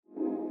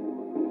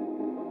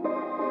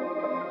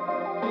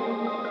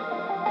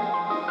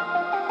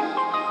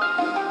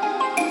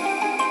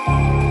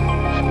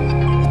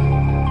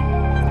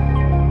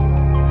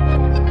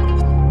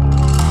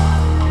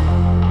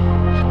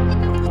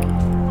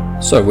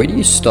So, where do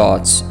you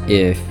start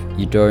if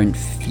you don't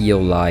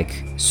feel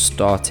like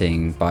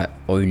starting by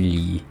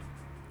only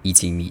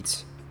eating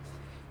meat?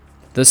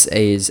 This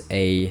is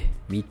a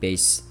meat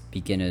based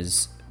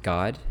beginner's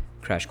guide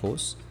crash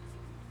course.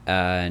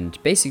 And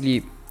basically,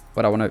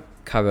 what I want to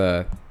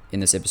cover in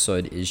this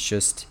episode is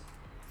just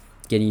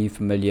getting you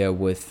familiar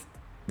with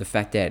the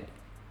fact that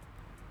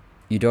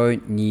you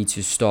don't need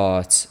to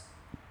start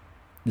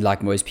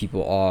like most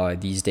people are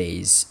these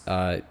days,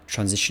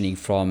 transitioning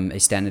from a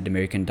standard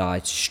American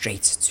diet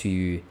straight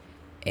to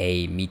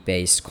a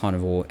meat-based,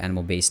 carnivore,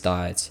 animal-based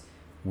diet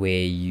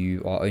where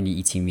you are only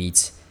eating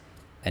meat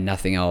and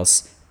nothing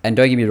else. And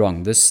don't get me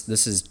wrong, this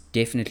is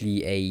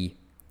definitely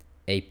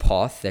a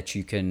path that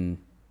you can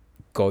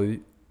go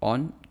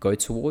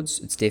towards.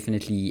 It's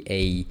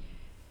definitely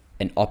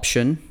an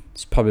option.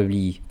 It's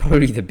probably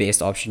the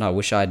best option. I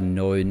wish I'd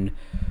known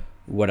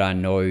what I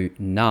know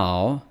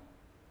now,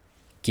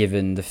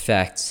 given the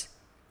fact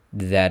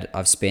that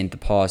I've spent the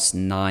past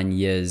 9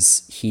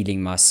 years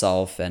healing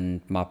myself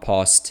and my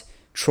past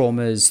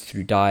traumas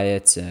through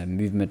diet,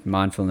 movement,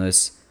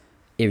 mindfulness,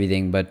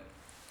 everything. But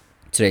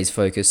today's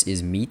focus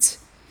is meat,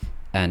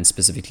 and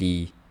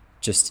specifically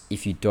just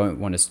if you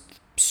don't want to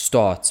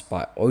start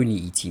by only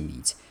eating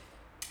meat.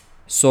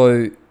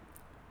 So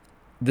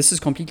this is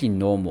completely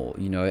normal,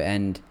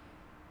 and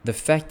the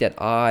fact that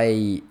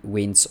I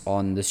went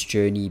on this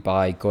journey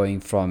by going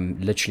from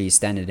literally a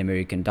standard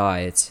American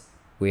diet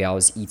where I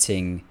was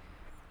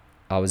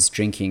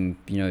drinking,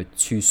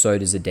 2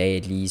 sodas a day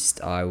at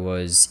least. I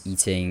was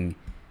eating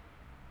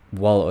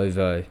well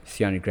over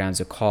 300 grams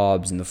of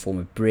carbs in the form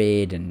of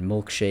bread and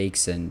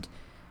milkshakes and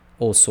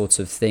all sorts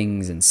of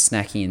things, and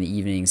snacking in the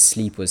evening.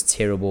 Sleep was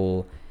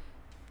terrible.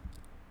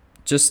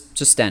 Just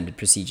standard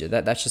procedure.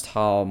 That's just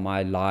how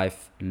my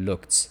life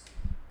looked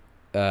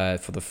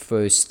for the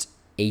first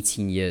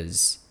 18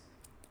 years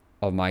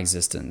of my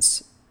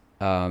existence.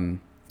 And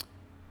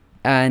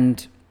then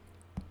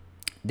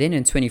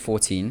in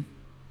 2014,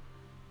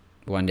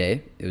 one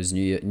day, it was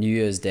New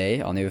Year's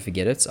Day. I'll never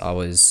forget it. I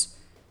was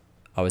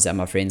at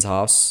my friend's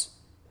house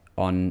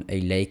on a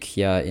lake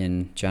here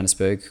in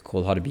Johannesburg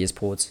called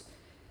Hartbeespoort,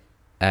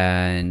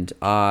 and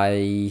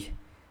I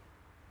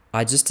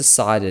just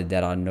decided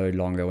that I no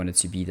longer wanted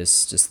to be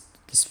this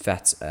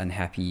fat,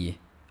 unhappy,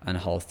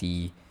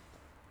 unhealthy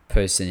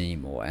person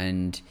anymore.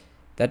 And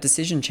that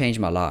decision changed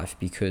my life,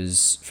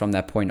 because from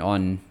that point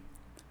on,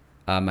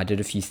 I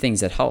did a few things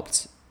that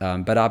helped.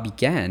 But I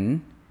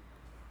began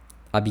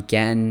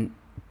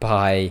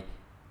by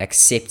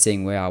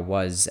accepting where I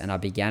was, and I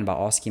began by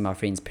asking my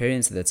friend's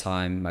parents at the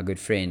time. My good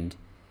friend,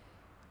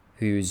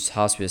 whose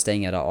house we were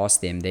staying at, I asked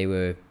them.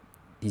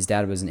 His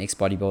dad was an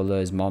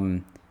ex-bodybuilder. His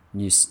mom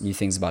knew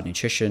things about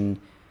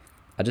nutrition.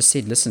 I just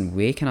said, listen,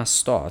 where can I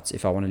start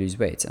if I want to lose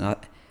weight? And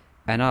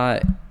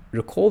I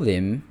recall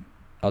them.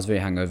 I was very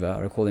hungover. I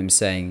recall them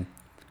saying,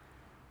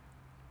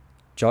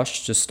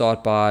 Josh, just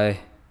start by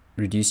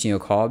reducing your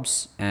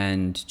carbs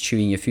and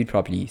chewing your food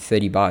properly,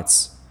 30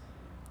 bites.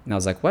 And I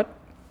was like, what?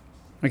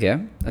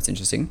 Okay, that's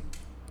interesting.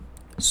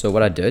 So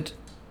what I did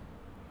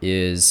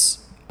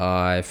is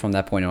from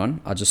that point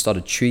on, I just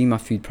started chewing my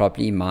food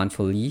properly,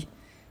 mindfully.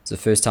 It's the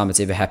first time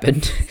it's ever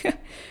happened.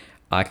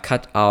 I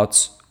cut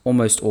out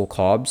almost all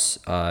carbs.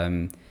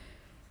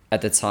 At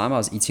the time, I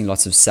was eating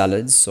lots of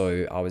salads,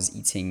 so I was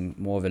eating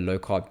more of a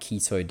low-carb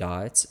keto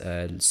diet.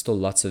 Still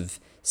lots of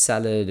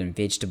salad and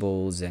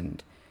vegetables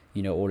and,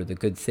 all of the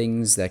good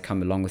things that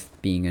come along with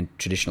being a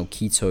traditional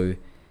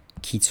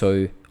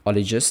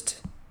ketoologist.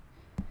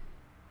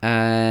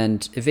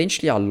 And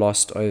eventually I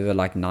lost over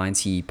like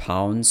 90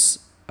 pounds.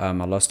 I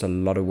lost a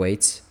lot of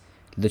weight.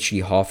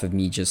 Literally half of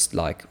me just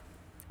like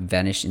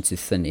vanished into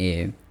thin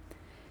air.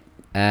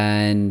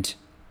 And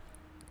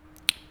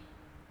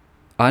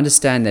I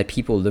understand that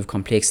people live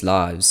complex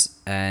lives,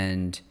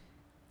 and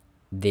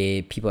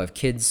people have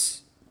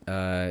kids,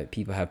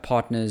 people have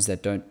partners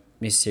that don't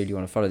necessarily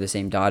want to follow the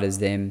same diet as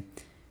them.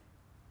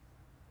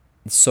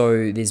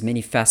 So there's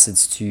many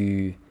facets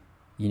to,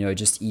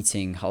 just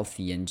eating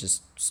healthy and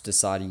just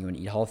deciding you want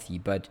to eat healthy.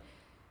 But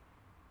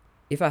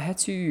if I had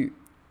to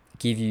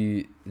give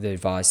you the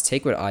advice,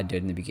 take what I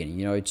did in the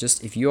beginning.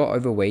 Just if you are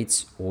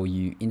overweight or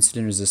you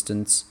insulin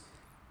resistant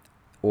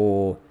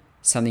or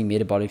something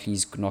metabolically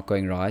is not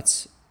going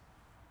right.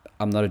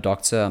 I'm not a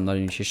doctor, I'm not a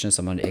nutritionist,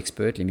 I'm not an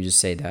expert. Let me just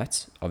say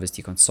that.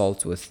 Obviously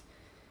consult with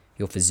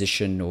your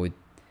physician or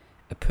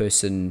a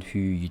person who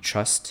you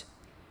trust.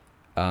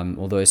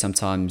 Although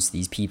sometimes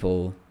these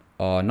people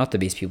are not the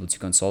best people to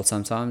consult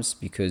sometimes,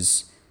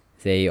 because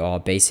they are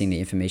basing the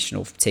information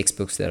off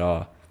textbooks that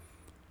are,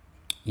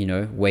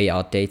 way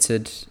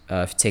outdated.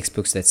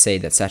 Textbooks that say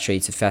that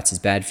saturated fat is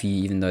bad for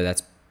you, even though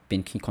that's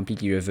been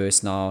completely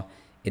reversed now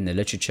in the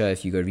literature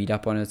if you go read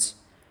up on it.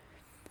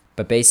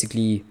 But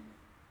basically,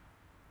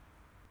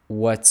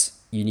 what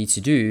you need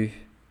to do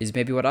is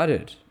maybe what I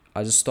did.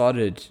 I just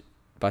started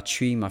by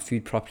chewing my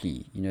food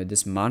properly,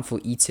 this mindful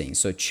eating.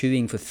 So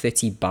chewing for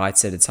 30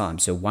 bites at a time.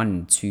 So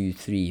 1, 2,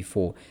 3,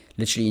 4,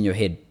 literally in your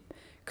head,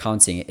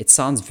 counting. It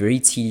sounds very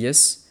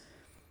tedious,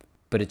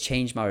 but it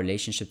changed my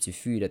relationship to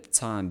food at the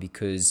time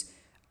because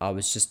I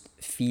was just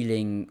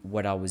feeling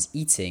what I was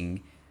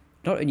eating.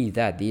 Not only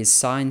that, there's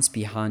science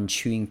behind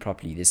chewing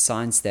properly. There's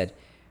science that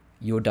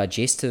your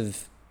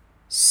digestive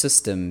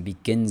system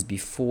begins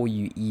before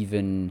your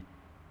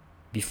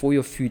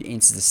food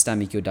enters the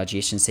stomach. Your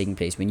digestion is taking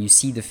place. When you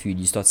see the food,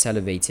 you start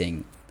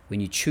salivating. When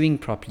you're chewing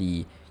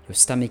properly, your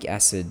stomach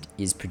acid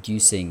is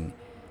producing.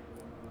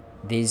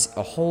 There's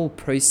a whole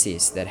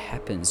process that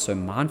happens. So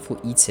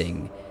mindful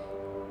eating,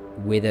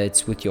 whether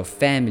it's with your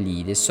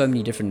family, there's so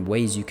many different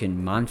ways you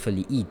can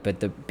mindfully eat, but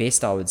the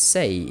best I would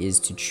say is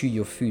to chew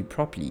your food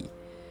properly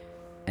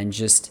and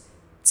just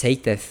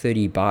take that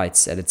 30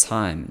 bites at a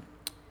time.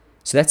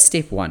 So that's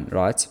step 1,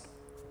 right?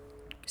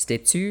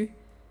 Step 2,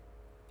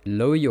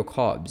 lower your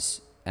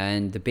carbs.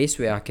 And the best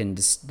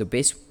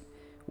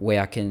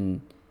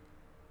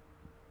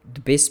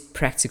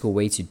practical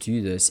way to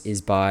do this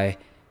is by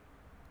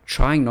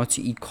trying not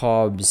to eat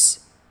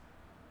carbs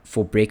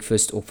for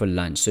breakfast or for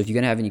lunch. So if you're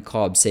going to have any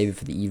carbs, save it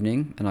for the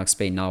evening, and I'll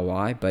explain now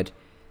why. But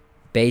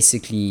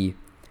basically,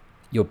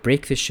 your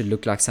breakfast should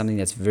look like something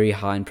that's very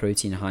high in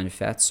protein, high in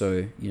fat.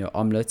 So,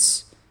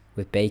 omelets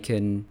with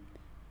bacon,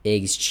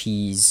 eggs,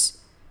 cheese,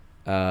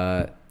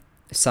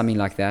 something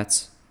like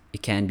that.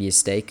 It can be a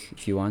steak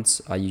if you want.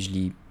 I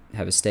usually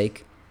have a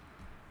steak.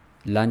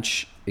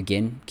 Lunch,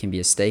 again, can be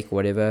a steak,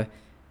 whatever.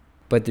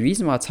 But the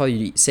reason why I tell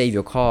you to save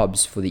your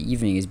carbs for the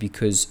evening is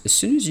because as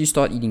soon as you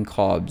start eating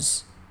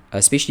carbs,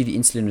 especially if you're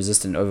insulin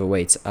resistant and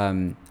overweight,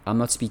 I'm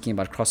not speaking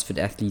about CrossFit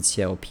athletes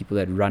here or people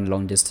that run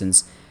long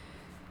distance,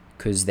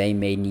 because they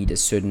may need a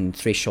certain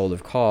threshold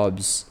of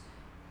carbs.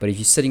 But if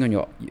you're sitting on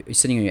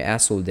your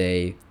ass all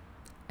day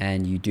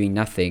and you're doing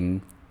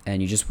nothing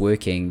and you're just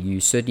working, you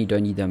certainly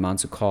don't need the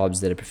amounts of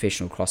carbs that a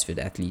professional CrossFit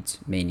athlete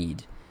may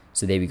need.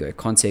 So there we go.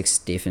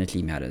 Context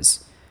definitely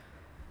matters.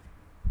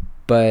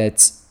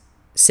 But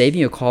saving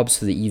your carbs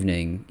for the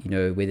evening,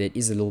 whether it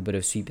is a little bit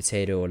of sweet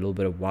potato or a little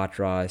bit of white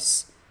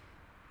rice,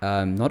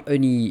 not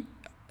only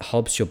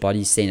helps your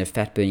body stay in a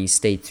fat burning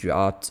state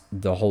throughout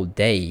the whole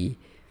day.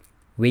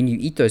 When you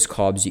eat those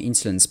carbs, your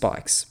insulin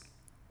spikes.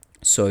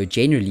 So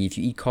generally, if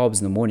you eat carbs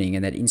in the morning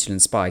and that insulin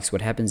spikes,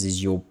 what happens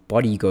is your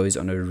body goes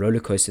on a roller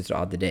coaster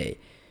throughout the day.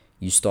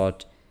 You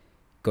start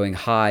going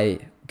high,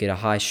 get a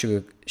high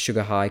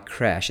sugar high,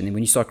 crash. And then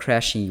when you start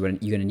crashing, you're going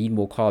to need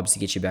more carbs to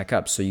get you back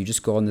up. So you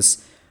just go on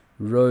this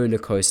roller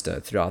coaster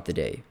throughout the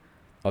day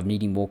of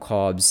needing more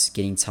carbs,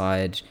 getting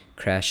tired,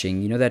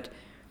 crashing.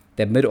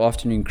 That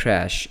mid-afternoon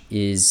crash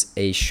is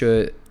a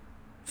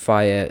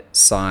surefire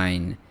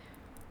sign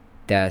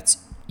that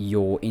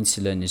your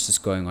insulin is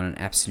just going on an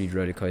absolute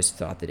roller coaster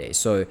throughout the day.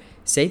 So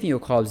saving your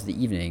carbs in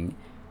the evening,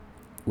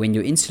 when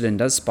your insulin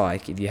does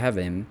spike, if you have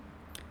them,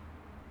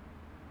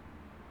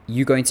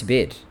 you going to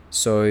bed.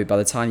 So by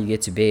the time you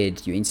get to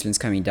bed, your insulin's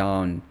coming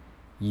down.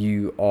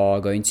 You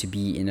are going to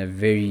be in a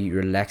very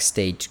relaxed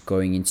state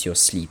going into your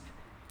sleep.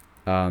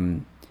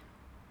 That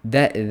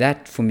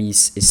for me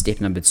is step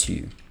number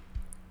 2.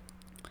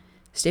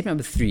 Step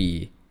number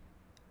 3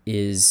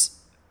 is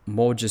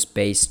more just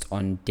based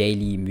on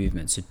daily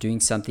movement. So doing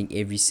something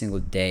every single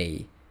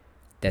day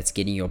that's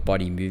getting your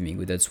body moving,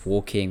 whether it's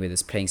walking, whether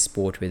it's playing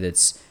sport, whether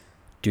it's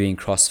doing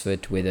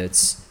CrossFit, whether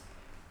it's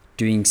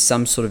doing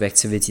some sort of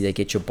activity that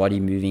gets your body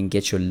moving,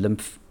 gets your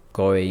lymph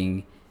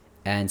going,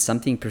 and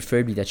something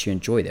preferably that you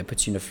enjoy, that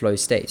puts you in a flow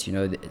state.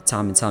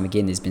 Time and time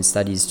again, there's been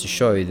studies to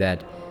show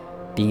that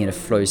being in a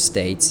flow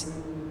state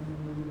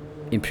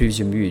improves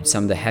your mood.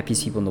 Some of the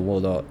happiest people in the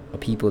world are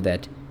people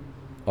that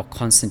are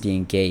constantly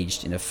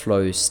engaged in a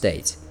flow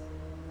state.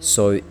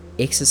 So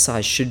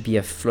exercise should be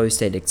a flow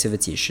state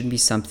activity. It shouldn't be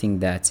something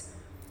that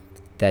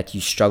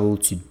you struggle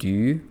to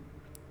do.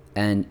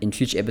 And in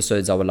future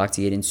episodes, I would like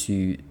to get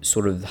into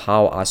sort of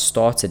how I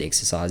started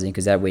exercising,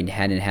 because that went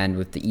hand in hand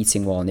with the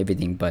eating well and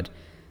everything. But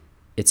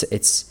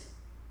it's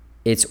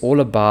all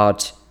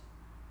about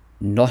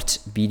not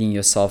beating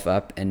yourself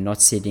up and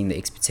not setting the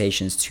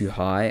expectations too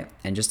high,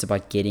 and just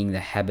about getting the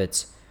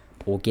habit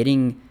or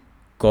getting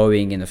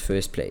going in the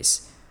first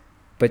place.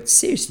 But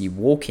seriously,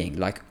 walking,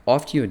 like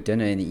after your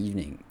dinner in the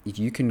evening, if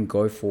you can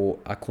go for,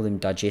 I call them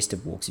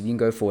digestive walks. If you can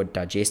go for a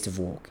digestive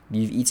walk,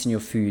 you've eaten your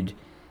food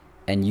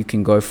and you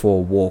can go for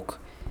a walk,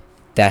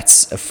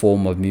 that's a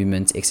form of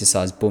movement,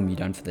 exercise, boom, you're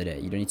done for the day.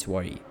 You don't need to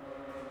worry.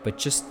 But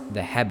just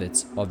the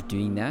habit of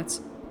doing that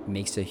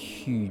makes a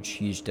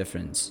huge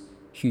difference.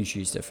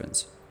 Huge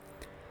difference.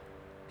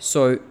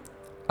 So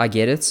I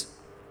get it.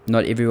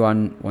 Not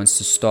everyone wants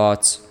to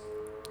start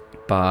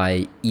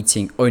by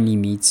eating only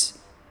meat.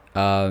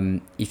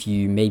 If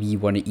you maybe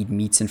want to eat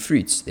meats and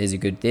fruits, there's a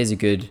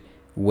good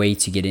way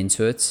to get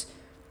into it.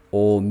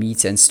 Or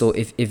meat and still,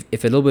 if a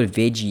little bit of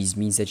veggies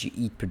means that you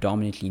eat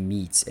predominantly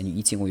meat and you're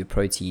eating all your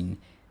protein,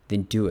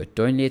 then do it.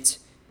 Don't let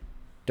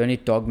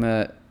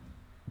dogma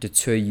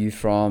deter you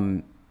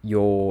from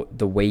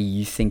the way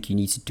you think you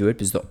need to do it,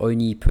 because the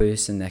only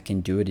person that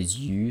can do it is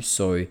you.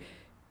 So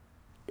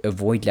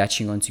avoid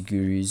latching onto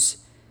gurus.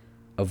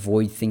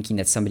 Avoid thinking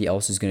that somebody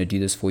else is going to do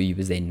this for you,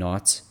 because they're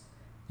not.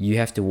 You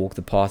have to walk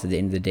the path at the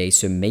end of the day.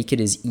 So make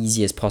it as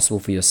easy as possible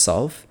for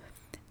yourself,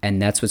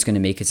 and that's what's going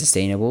to make it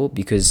sustainable,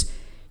 because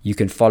you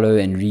can follow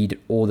and read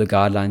all the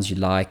guidelines you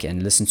like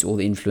and listen to all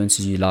the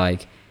influencers you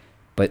like,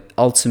 but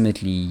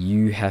ultimately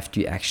you have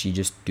to actually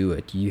just do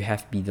it. You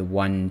have to be the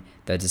one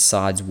that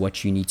decides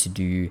what you need to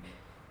do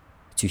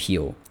to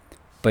heal.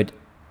 But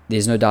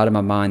there's no doubt in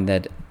my mind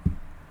that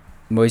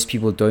most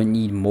people don't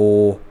need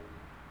more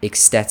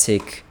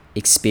ecstatic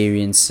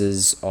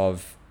experiences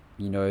of,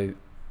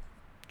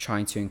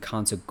 trying to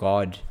encounter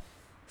God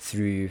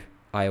through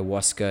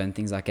ayahuasca and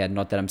things like that.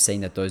 Not that I'm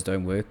saying that those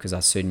don't work, because I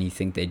certainly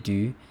think they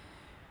do.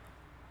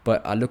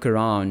 But I look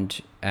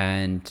around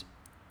and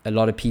a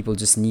lot of people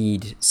just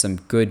need some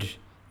good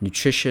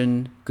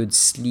nutrition, good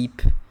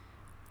sleep,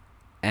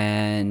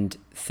 and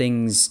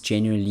things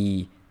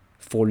generally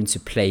fall into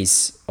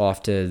place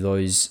after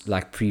those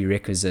like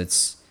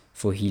prerequisites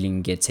for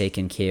healing get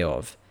taken care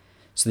of.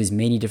 So there's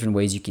many different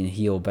ways you can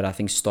heal, but I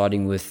think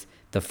starting with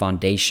the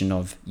foundation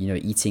of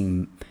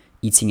eating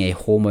a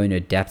hormone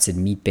adapted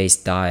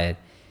meat-based diet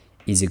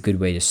is a good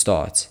way to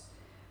start.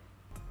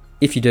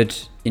 If you did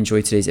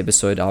enjoy today's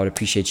episode, I would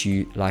appreciate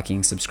you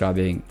liking,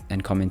 subscribing,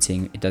 and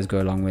commenting. It does go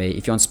a long way.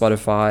 If you're on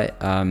Spotify,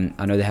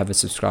 I know they have a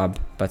subscribe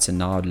button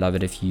now. I'd love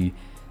it if you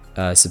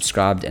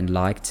subscribed and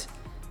liked.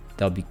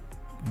 That'll be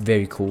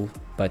very cool.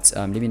 But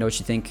let me know what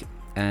you think,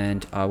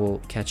 and I will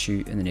catch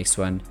you in the next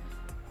one.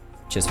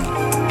 Cheers,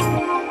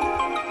 man.